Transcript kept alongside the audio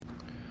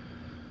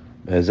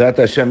Bezat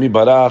Hashem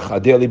Yibarach,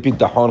 Adeli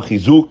Pitachon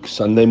Chizuk,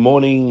 Sunday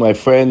morning, my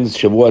friends,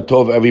 Shavua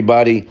Tov,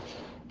 everybody.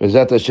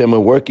 Bezat Hashem, we're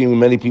working,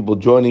 many people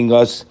joining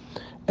us,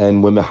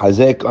 and we're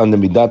mehazek on the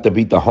Midat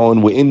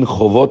Bitachon. We're in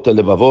Chovot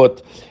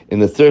Levavot, in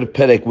the third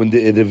perek, when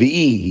the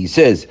Revi'i, he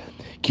says,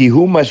 Ki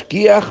hu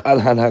mashkiach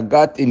al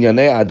hanhagat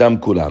inyanei adam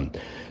kulam.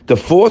 The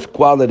fourth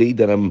quality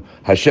that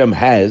Hashem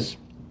has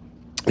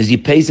is he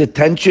pays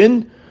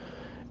attention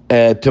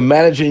to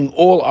managing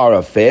all our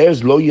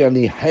affairs. Lo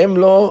yanihem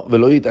lo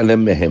velo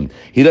yitalem mehem.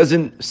 He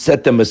doesn't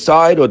set them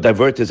aside or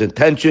divert his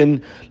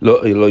attention.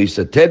 Lo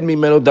yisated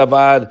mimenu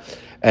davar.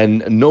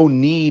 And no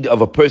need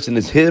of a person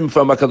is hidden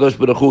from HaKadosh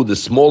Baruch Hu, the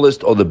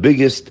smallest or the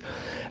biggest.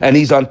 And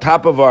he's on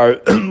top of our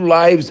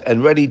lives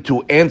and ready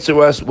to answer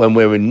us when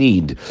we're in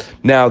need.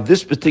 Now,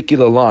 this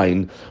particular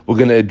line, we're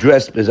going to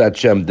address Bezat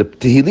Shem. The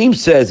Tehillim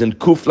says in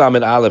Kuf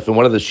Lamed Aleph, in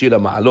one of the Shira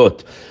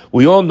Ma'alot,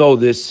 we all know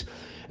this.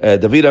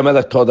 David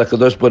HaMelech told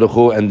HaKadosh Baruch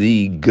Hu, and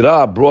the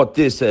Gra brought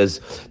this as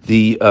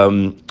the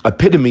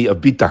epitome of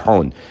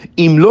bitachon.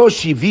 Im lo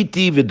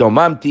shiviti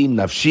v'domamti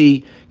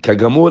nafshi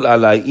kagamul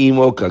alai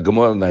imo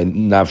kagamul alai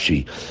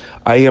nafshi.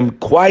 I am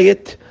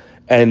quiet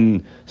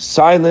and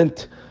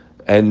silent,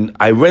 and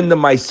I render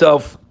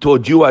myself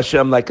toward you,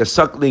 Hashem, like a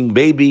suckling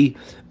baby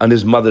on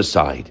his mother's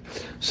side.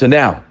 So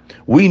now,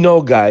 we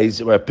know,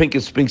 guys, where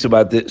Pincus speaks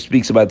about this in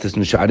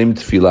Sha'arim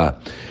Tefillah.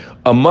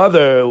 A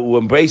mother who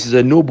embraces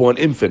a newborn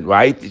infant,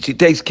 right? She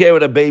takes care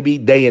of the baby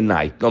day and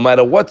night, no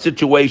matter what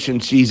situation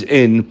she's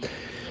in,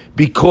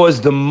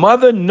 because the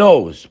mother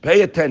knows,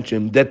 pay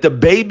attention, that the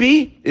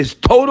baby is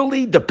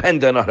totally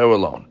dependent on her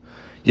alone.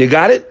 You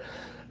got it?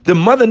 The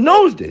mother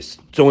knows this.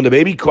 So when the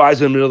baby cries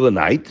in the middle of the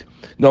night,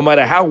 no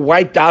matter how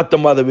wiped out the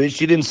mother is,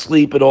 she didn't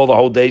sleep at all the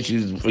whole day,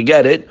 she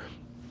forget it,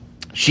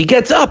 she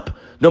gets up,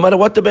 no matter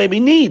what the baby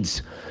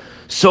needs.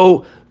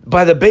 So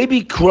by the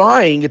baby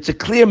crying, it's a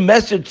clear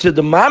message to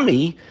the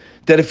mommy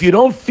that if you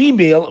don't feed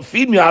me,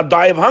 I'll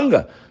die of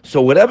hunger.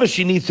 So whatever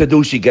she needs to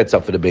do, she gets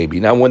up for the baby.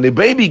 Now, when the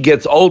baby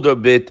gets older a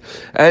bit,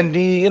 and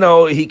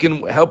he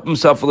can help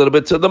himself a little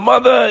bit, so the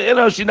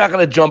mother, she's not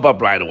going to jump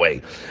up right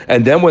away.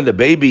 And then when the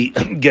baby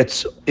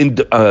gets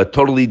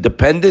totally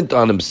dependent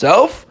on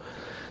himself,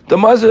 the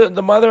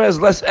mother has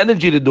less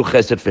energy to do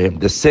chesed for him.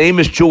 The same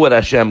is true with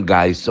Hashem,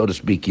 guys, so to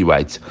speak, he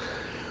writes.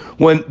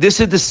 When this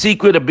is the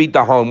secret of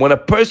bitachon, when a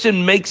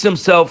person makes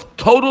himself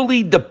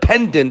totally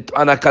dependent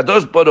on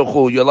HaKadosh Baruch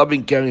Hu, your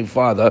loving, caring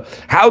Father,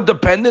 how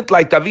dependent?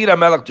 Like David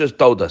HaMelech just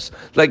told us,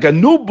 like a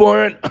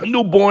newborn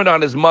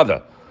on his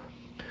mother.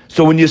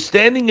 So when you're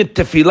standing in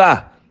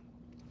tefillah,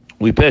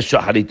 we passed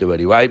shaharit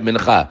already, right?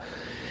 Mincha,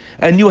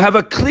 and you have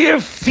a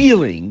clear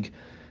feeling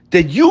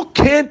that you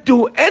can't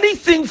do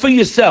anything for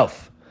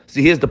yourself.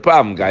 See, here's the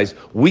problem, guys.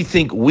 We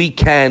think we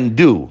can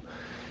do.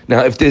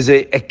 Now, if there's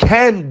a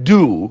can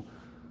do,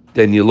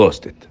 then you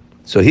lost it.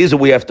 So here's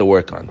what we have to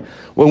work on.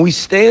 When we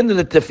stand in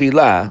the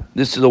tefillah,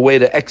 this is a way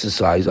to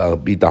exercise our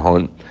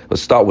bitachon.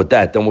 Let's start with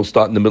that. Then we'll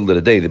start in the middle of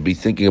the day to be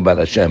thinking about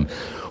Hashem.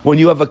 When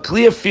you have a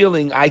clear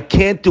feeling, I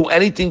can't do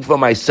anything for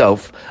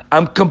myself,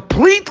 I'm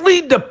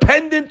completely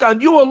dependent on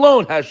you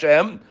alone,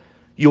 Hashem,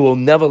 you will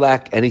never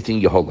lack anything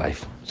your whole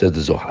life, says the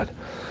Zohar.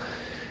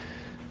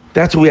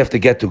 That's what we have to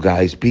get to,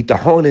 guys.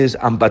 Bitachon is,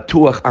 I'm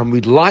batuach, I'm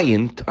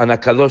reliant on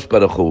HaKadosh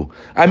Baruch Hu.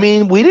 I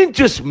mean, we didn't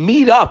just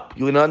meet up,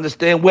 you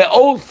understand? We're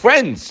old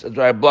friends, as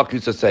Rabbi Bloch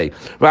used to say,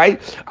 right?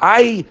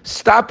 I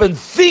stop and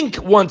think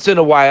once in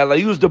a while. I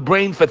use the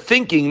brain for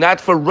thinking,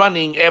 not for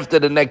running after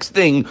the next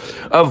thing,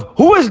 of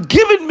who has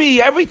given me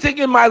everything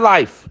in my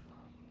life?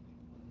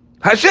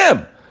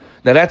 Hashem.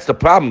 Now that's the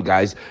problem,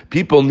 guys.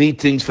 People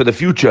need things for the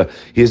future.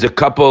 Here's a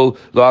couple,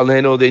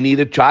 they need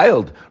a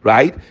child,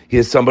 right?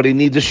 Here's somebody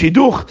needs a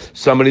shidduch.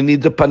 Somebody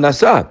needs a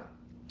panasa.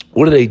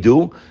 What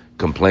do?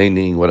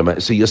 Complaining.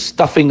 So you're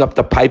stuffing up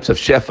the pipes of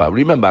shefa.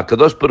 Remember,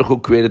 HaKadosh Baruch Hu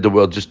created the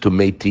world just to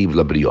meitiv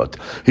labriot.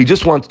 He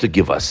just wants to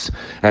give us.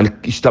 And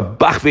he's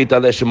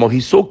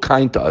so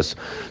kind to us.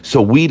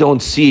 So we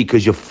don't see,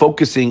 because you're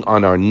focusing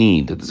on our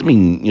need. It doesn't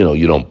mean,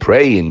 you don't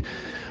pray.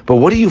 But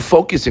what are you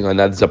focusing on?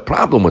 There's a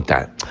problem with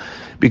that.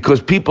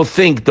 Because people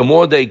think the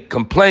more they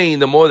complain,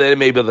 the more they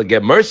may be able to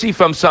get mercy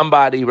from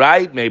somebody,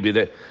 right?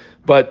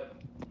 But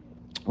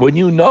when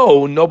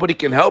nobody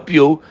can help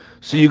you,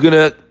 so you're going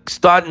to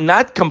start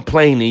not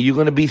complaining. You're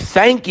going to be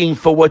thanking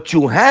for what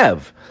you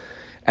have.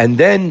 And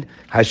then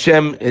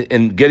Hashem,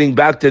 and getting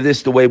back to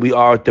this, the way we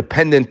are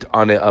dependent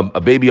on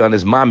a baby on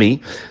his mommy.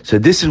 So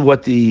this is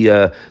what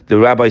the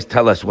rabbis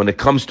tell us when it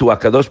comes to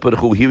HaKadosh Baruch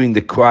Hu hearing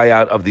the cry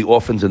out of the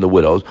orphans and the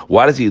widows.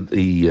 Why does he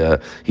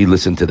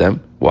listen to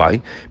them?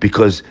 Why?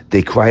 Because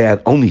they cry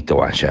out only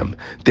to Hashem.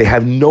 They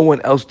have no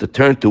one else to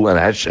turn to, and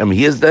Hashem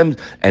hears them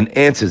and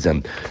answers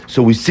them.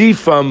 So we see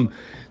from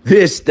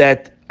this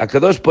that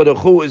HaKadosh Baruch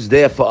Hu is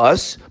there for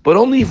us, but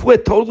only if we're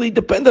totally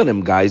dependent on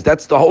him, guys.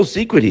 That's the whole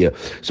secret here.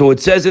 So it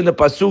says in the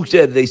Pasuk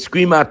that they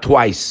scream out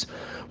twice.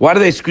 Why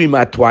do they scream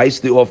out twice,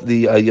 the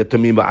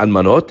Yatamim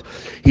Almanot?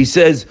 He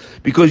says,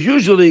 because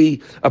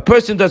usually a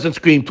person doesn't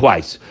scream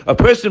twice. A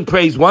person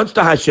prays once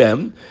to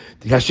Hashem.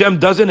 Hashem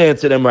doesn't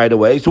answer them right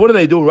away. So what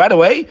do? Right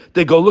away?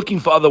 They go looking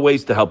for other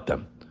ways to help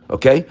them.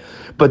 Okay?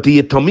 But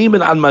the Yatomim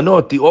and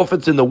Almanot, the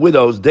orphans and the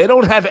widows, they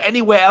don't have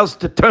anywhere else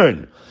to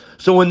turn.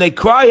 So when they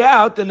cry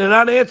out and they're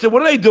not answered,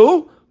 what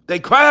do? They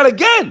cry out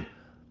again.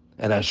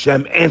 And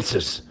Hashem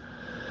answers.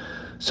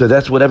 So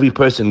that's what every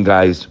person,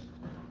 guys.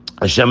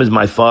 Hashem is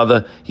my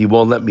Father. He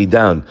won't let me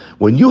down.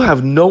 When you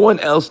have no one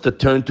else to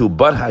turn to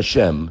but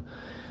Hashem,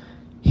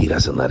 He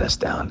doesn't let us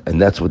down.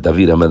 And that's what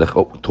David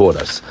HaMelech taught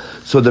us.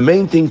 So the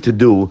main thing to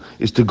do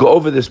is to go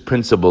over this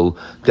principle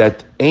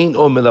that Ein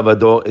O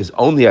Milavado is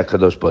only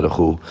HaKadosh Baruch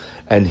Hu,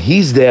 and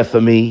He's there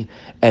for me.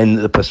 And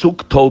the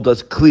Pasuk told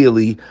us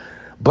clearly,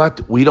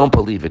 but we don't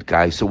believe it,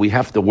 guys, so we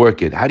have to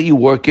work it. How do you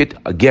work it?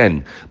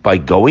 Again, by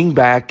going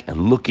back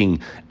and looking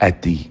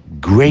at the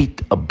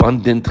great,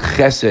 abundant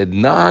chesed,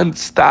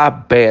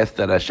 non-stop bath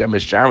that Hashem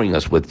is showering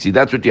us with. See,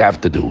 that's what you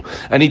have to do.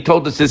 And He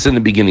told us this in the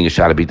beginning of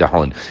Shara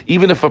B'Tachon.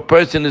 Even if a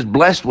person is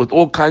blessed with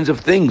all kinds of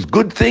things,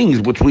 good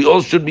things, which we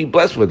all should be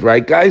blessed with,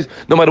 right, guys?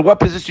 No matter what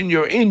position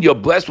you're in, you're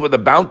blessed with a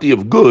bounty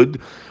of good.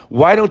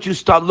 Why don't you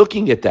start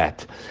looking at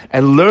that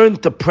and learn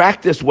to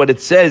practice what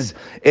it says?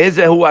 Believe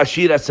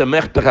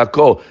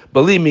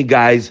me,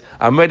 guys,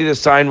 I'm ready to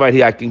sign right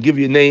here. I can give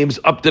you names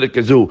up to the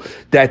kazoo.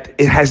 That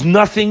it has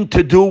nothing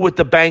to do with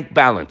the bank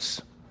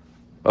balance.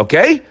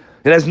 Okay?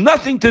 It has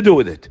nothing to do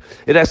with it.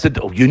 It has to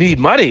do, you need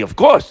money, of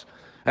course.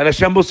 And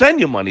Hashem will send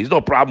you money. There's no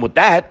problem with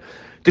that.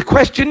 The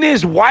question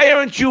is, why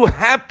aren't you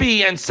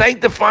happy and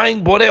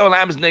sanctifying Borei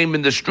Olam's name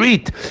in the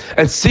street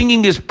and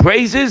singing His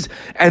praises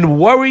and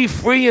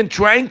worry-free and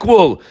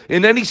tranquil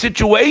in any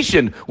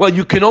situation? Well,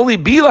 you can only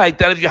be like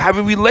that if you have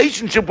a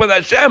relationship with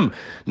Hashem,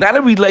 not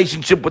a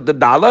relationship with the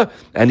dollar.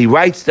 And he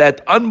writes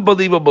that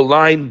unbelievable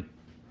line,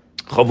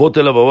 Chavot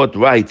Elavavot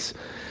writes,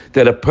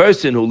 that a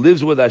person who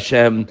lives with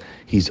Hashem,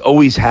 he's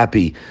always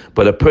happy.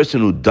 But a person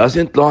who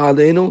doesn't, lo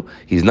aleinu,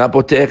 he's not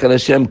boteach on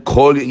Hashem,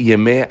 kol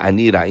yemei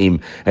ani ra'im.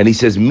 And he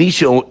says,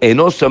 Misha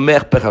eno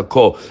samech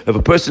pechako. If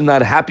a person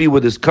not happy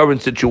with his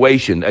current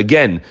situation,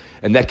 again,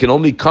 and that can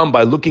only come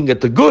by looking at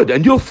the good,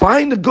 and you'll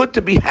find the good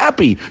to be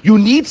happy. You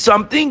need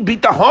something,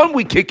 bitachon,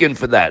 we kick in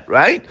for that,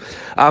 right?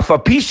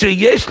 Afapisha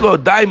yesh lo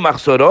dai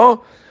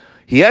machsoro.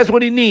 He has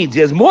what he needs. He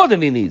has more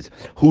than he needs.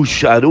 Hu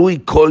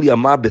sharui kol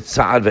yama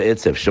b'tza'ar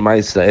ve'etzev. Shema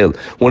Yisrael.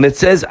 When it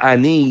says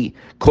ani,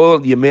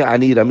 kol yamei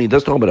ani rami,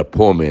 that's talking about a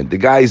poor man. The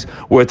guy's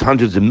worth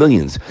hundreds of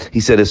millions. He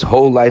said his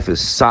whole life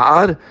is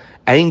sa'ar,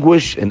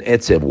 anguish, and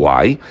etzev.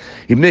 Why?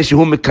 He's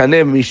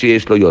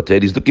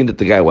looking at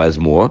the guy who has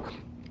more,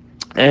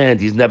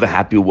 and he's never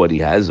happy with what he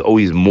has.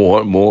 Always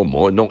more,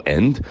 no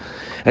end.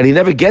 And he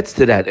never gets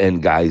to that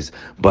end, guys.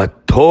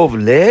 But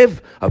tov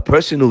lev, a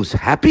person who's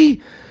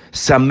happy,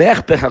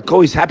 Samech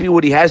bechako, he's happy with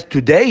what he has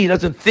today. He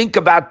doesn't think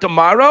about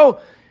tomorrow.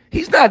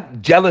 He's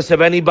not jealous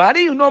of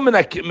anybody. I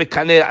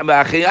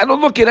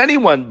don't look at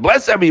anyone.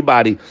 Bless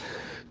everybody.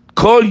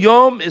 Kol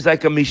yom is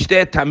like a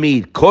mishteh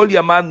tamid. Kol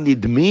yaman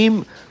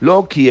nidmim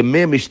lo ki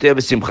yemeh mishteh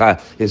v'simcha.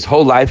 His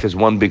whole life is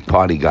one big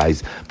party,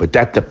 guys. But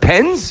that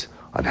depends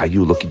on how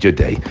you look at your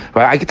day.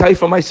 Right? I can tell you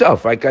for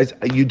myself, right, guys?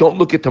 You don't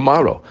look at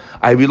tomorrow.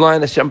 I rely on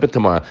Hashem for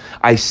tomorrow.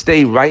 I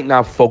stay right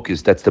now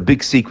focused. That's the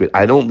big secret.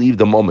 I don't leave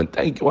the moment.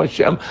 Thank you,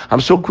 Hashem.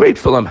 I'm so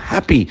grateful. I'm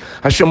happy.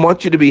 Hashem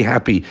wants you to be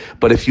happy.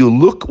 But if you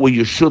look where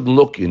you should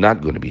look, you're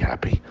not going to be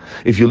happy.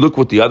 If you look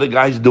what the other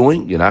guy's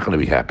doing, you're not going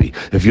to be happy.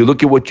 If you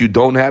look at what you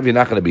don't have, you're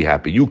not going to be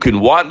happy. You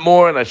can want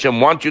more, and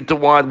Hashem wants you to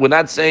want. We're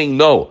not saying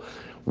no.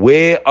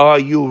 Where are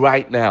you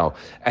right now?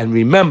 And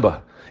remember,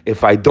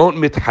 if I don't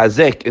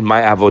mitchazek in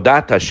my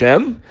avodat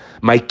Hashem,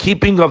 my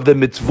keeping of the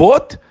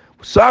mitzvot,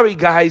 sorry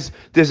guys,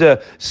 there's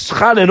a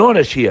schal and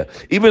onesh here.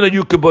 Even though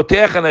you can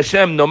boteach on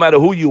Hashem no matter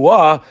who you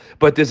are,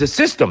 but there's a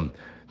system.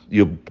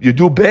 You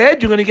do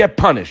bad, you're going to get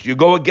punished. You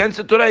go against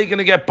the Torah, you're going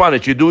to get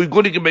punished. You do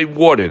good, you can be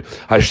rewarded.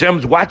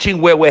 Hashem's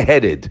watching where we're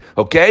headed,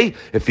 okay?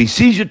 If He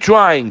sees you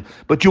trying,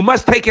 but you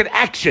must take an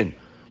action.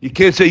 You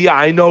can't say, yeah,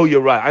 I know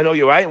you're right. I know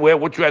you're right.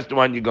 What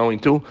restaurant you going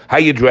to? How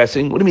you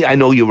dressing? What do you mean, I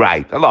know you're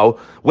right? Hello?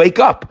 Wake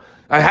up.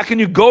 How can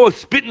you go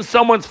spit in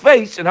someone's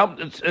face and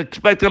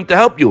expect them to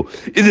help you?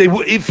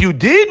 If you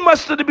did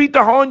muster the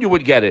bitachon, you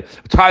would get it.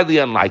 It's highly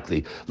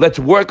unlikely. Let's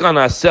work on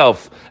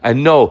ourselves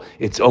and know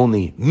it's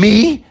only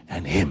me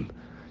and Him.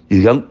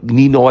 You don't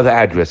need no other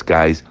address,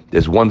 guys.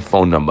 There's one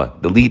phone number.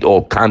 Delete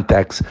all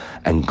contacts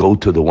and go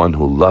to the one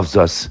who loves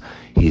us.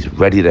 He's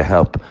ready to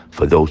help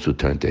for those who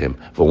turn to Him.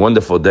 Have a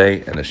wonderful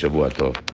day and a Shavua Tov.